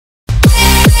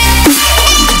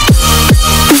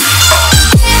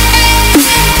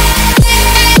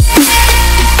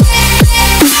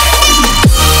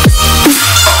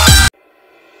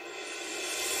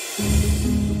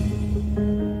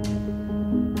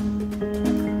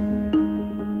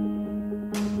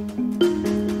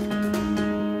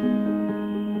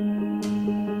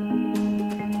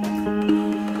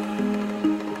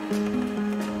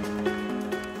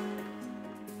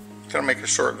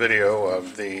short video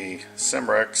of the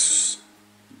Simrex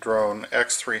drone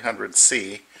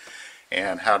X300C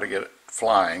and how to get it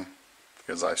flying,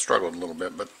 because I struggled a little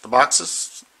bit, but the box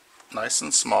is nice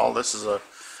and small. This is a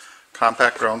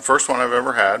compact drone, first one I've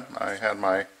ever had. I had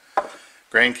my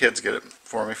grandkids get it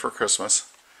for me for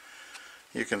Christmas.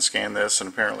 You can scan this and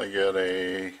apparently get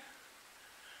a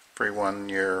free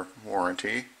 1-year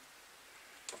warranty.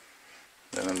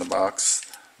 Then in the box,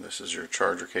 this is your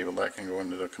charger cable that can go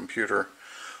into the computer,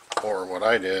 or what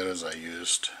I did is I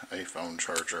used a phone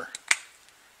charger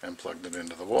and plugged it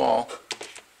into the wall.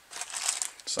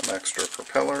 Some extra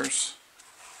propellers,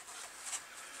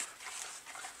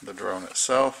 the drone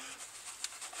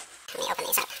itself. Let me open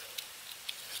these up.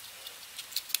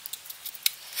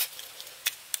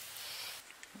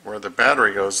 Where the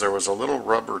battery goes, there was a little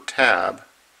rubber tab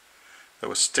that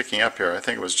was sticking up here. I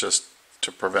think it was just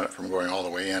to prevent it from going all the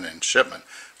way in shipment,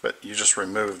 but you just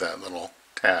remove that little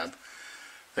tab.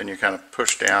 Then you kind of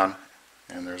push down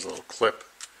and there's a little clip.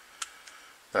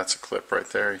 That's a clip right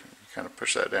there. You kind of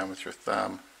push that down with your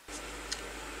thumb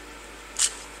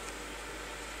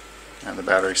and the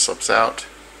battery slips out.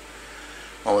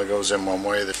 Only goes in one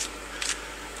way.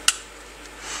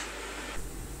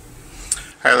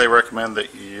 Highly recommend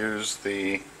that you use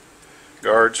the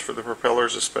guards for the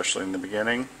propellers, especially in the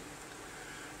beginning.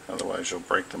 Otherwise you'll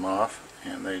break them off,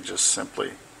 and they just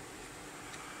simply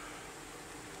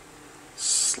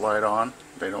slide on.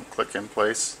 They don't click in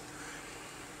place.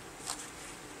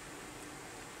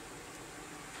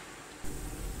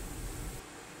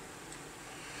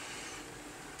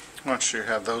 Once you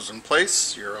have those in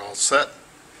place, you're all set.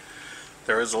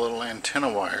 There is a little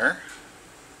antenna wire.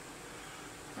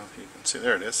 I don't know if you can see,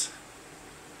 there it is.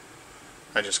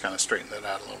 I just kind of straightened it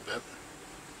out a little bit.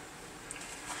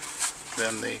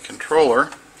 Then the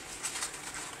controller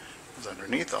is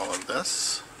underneath all of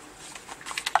this.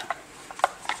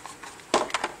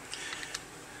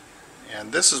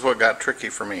 And this is what got tricky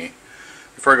for me.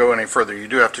 Before I go any further, you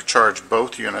do have to charge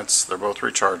both units. They're both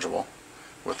rechargeable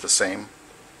with the same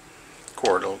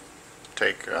cord. It'll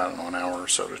take, I don't know, an hour or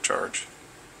so to charge.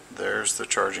 There's the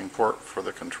charging port for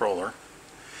the controller.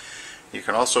 You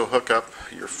can also hook up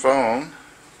your phone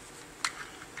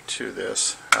to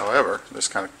this. However, this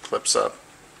kind of clips up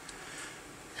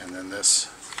and then this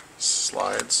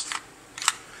slides.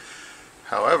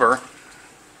 However,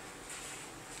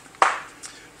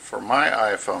 for my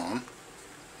iPhone,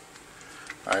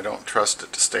 I don't trust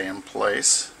it to stay in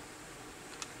place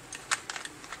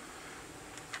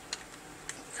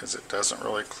because it doesn't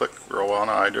really click real well.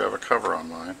 Now I do have a cover on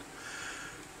mine.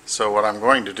 So what I'm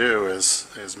going to do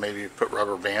is maybe put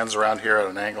rubber bands around here at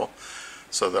an angle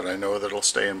so that I know that it'll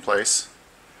stay in place.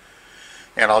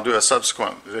 And I'll do a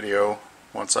subsequent video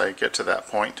once I get to that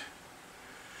point.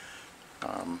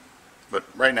 But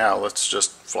right now, let's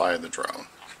just fly the drone,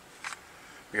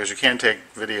 because you can take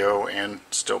video and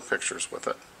still pictures with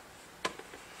it.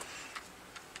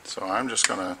 So I'm just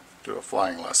going to do a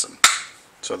flying lesson.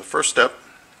 So the first step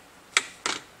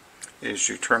is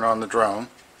you turn on the drone.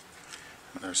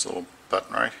 And there's a little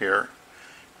button right here.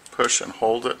 Push and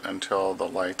hold it until the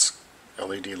lights,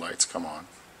 LED lights, come on.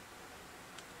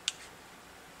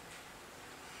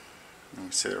 You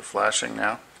can see they're flashing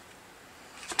now.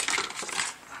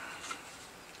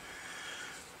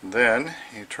 Then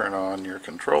you turn on your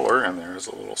controller, and there's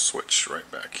a little switch right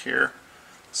back here,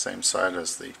 same side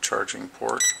as the charging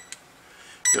port.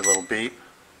 Get a little beep.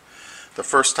 The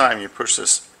first time you push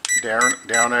this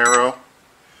down arrow,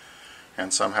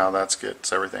 and somehow that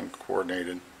gets everything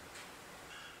coordinated.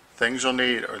 Things you'll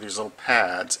need are these little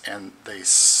pads, and they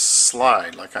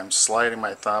slide like I'm sliding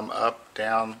my thumb up,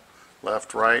 down,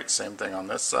 left, right. Same thing on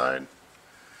this side.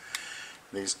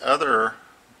 These other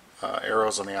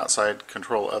arrows on the outside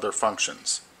control other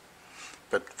functions,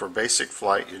 but for basic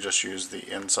flight you just use the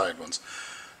inside ones.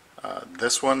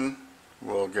 This one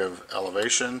will give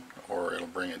elevation, or it'll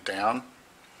bring it down,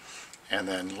 and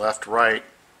then left, right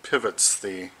pivots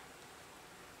the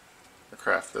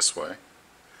craft this way.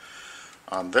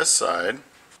 On this side,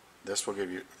 this will give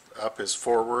you, up is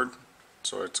forward,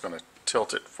 so it's going to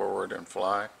tilt it forward and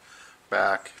fly,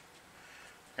 back,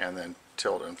 and then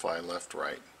tilt and fly left,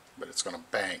 right, but it's going to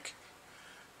bank,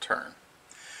 turn.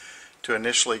 To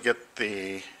initially get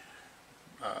the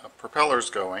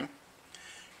propellers going,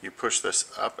 you push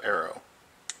this up arrow,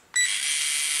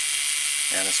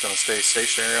 and it's going to stay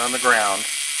stationary on the ground.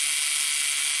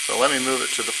 So let me move it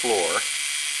to the floor.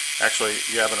 Actually,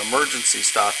 you have an emergency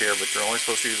stop here, but you're only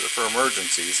supposed to use it for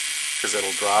emergencies because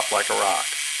it'll drop like a rock.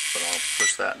 But I'll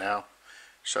push that now.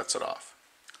 Shuts it off.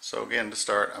 So again, to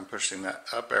start, I'm pushing that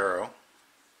up arrow.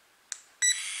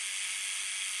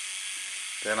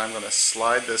 Then I'm going to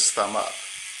slide this thumb up,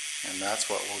 and that's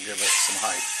what will give it some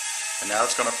height. And now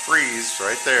it's going to freeze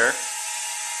right there.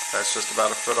 That's just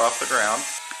about a foot off the ground.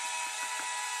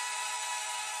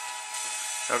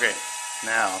 Okay,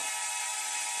 now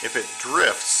if it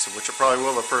drifts, which it probably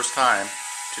will the first time,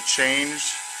 to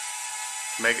change,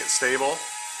 to make it stable,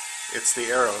 it's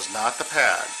the arrows, not the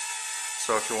pad.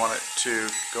 So if you want it to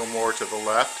go more to the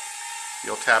left,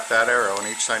 you'll tap that arrow, and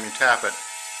each time you tap it,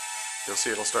 you'll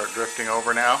see it'll start drifting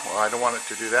over now. Well, I don't want it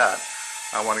to do that.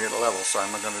 I want to get it level, so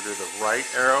I'm going to do the right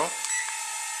arrow,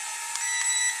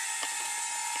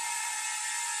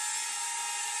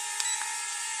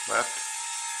 left,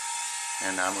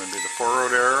 and now I'm going to do the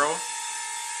forward arrow.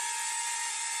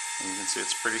 And you can see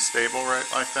it's pretty stable right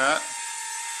like that.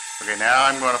 Okay, now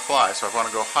I'm going to fly, so if I want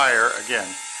to go higher, again,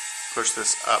 push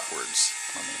this upwards.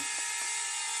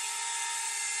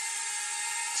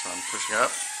 So I'm pushing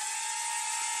up,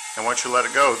 and once you let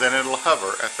it go, then it'll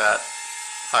hover at that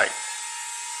height.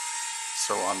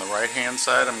 So on the right hand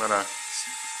side, I'm going to,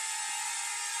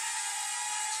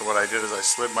 so what I did is I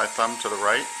slid my thumb to the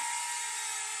right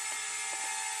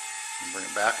and bring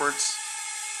it backwards.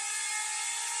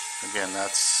 Again,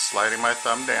 that's sliding my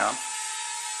thumb down.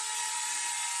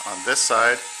 On this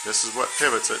side, this is what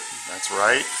pivots it. That's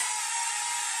right,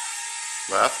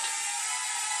 left.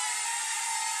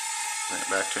 Bring it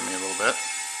back to me a little bit.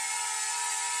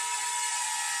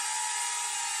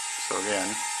 So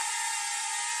again,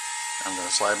 I'm going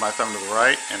to slide my thumb to the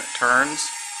right, and it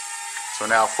turns. So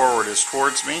now forward is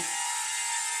towards me.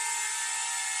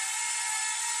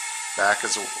 Back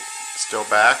is still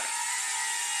back.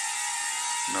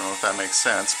 I don't know if that makes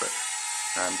sense, but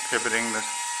I'm pivoting the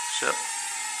ship.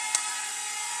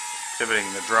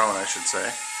 Pivoting the drone, I should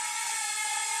say.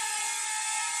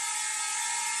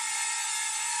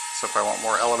 So if I want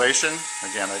more elevation,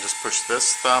 again, I just push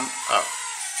this thumb up.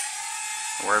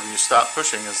 And wherever you stop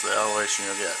pushing is the elevation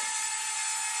you'll get.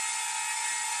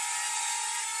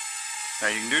 Now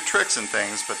you can do tricks and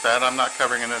things, but that I'm not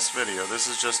covering in this video. This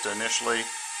is just to initially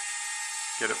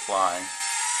get it flying.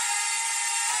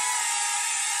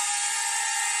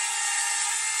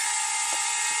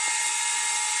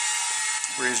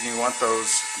 The reason you want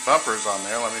those bumpers on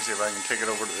there, let me see if I can take it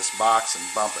over to this box and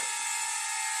bump it.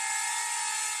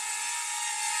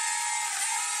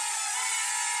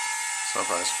 So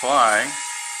if I was flying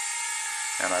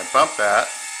and I bump that,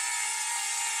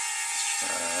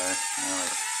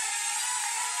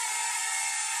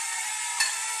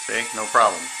 see, no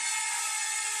problem.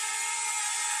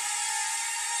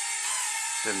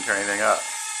 Didn't tear anything up.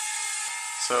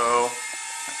 So I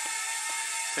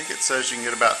think it says you can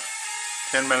get about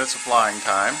 10 minutes of flying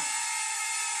time.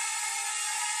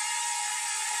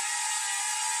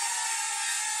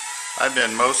 I've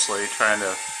been mostly trying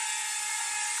to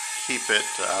keep it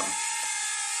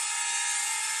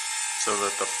so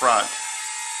that the front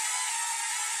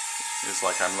is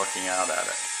like I'm looking out at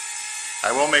it.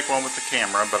 I will make one with the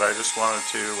camera, but I just wanted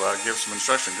to give some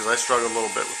instruction because I struggle a little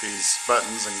bit with these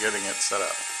buttons and getting it set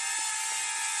up.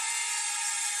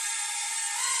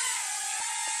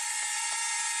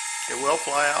 It will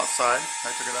fly outside.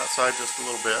 I took it outside just a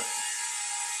little bit,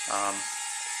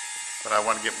 but I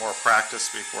want to get more practice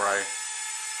before I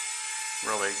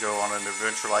really go on an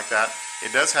adventure like that.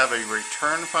 It does have a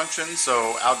return function,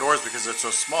 so outdoors, because it's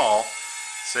so small,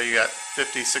 say you got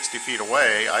 50, 60 feet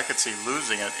away, I could see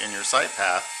losing it in your sight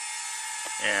path,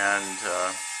 and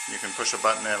you can push a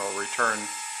button and it'll return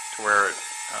to where it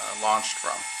launched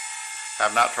from. I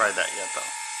have not tried that yet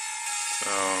though.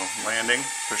 So landing,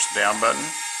 push the down button.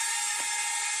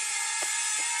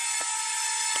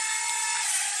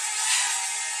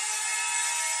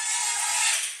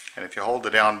 And if you hold the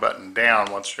down button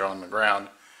down once you're on the ground,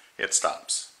 it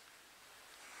stops.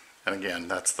 And again,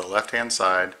 that's the left hand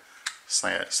side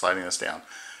sliding this down.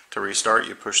 To restart,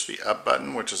 you push the up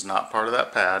button, which is not part of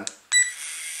that pad.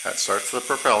 That starts the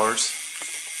propellers.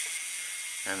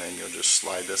 And then you'll just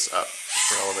slide this up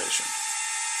for elevation.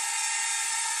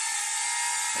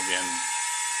 Again,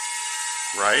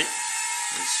 right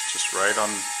is just right on.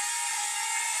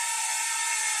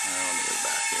 Let me get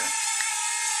back here.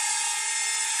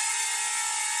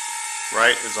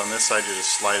 Right is on this side, you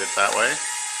just slide it that way,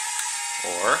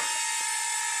 or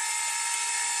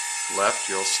left,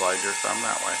 you'll slide your thumb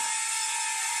that way.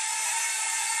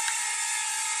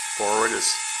 Forward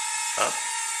is up,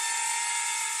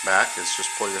 back is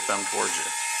just pull your thumb towards you.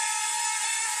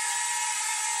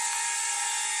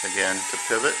 Again, to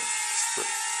pivot,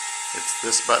 it's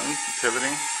this button,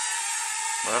 pivoting,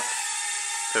 left,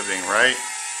 pivoting right,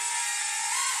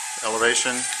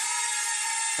 elevation,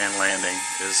 and landing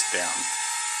is down.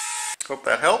 Hope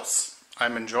that helps.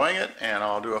 I'm enjoying it, and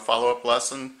I'll do a follow-up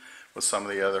lesson with some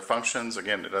of the other functions.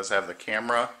 Again, it does have the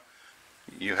camera.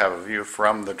 You have a view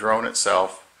from the drone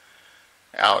itself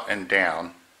out and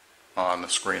down on the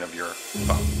screen of your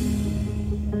phone.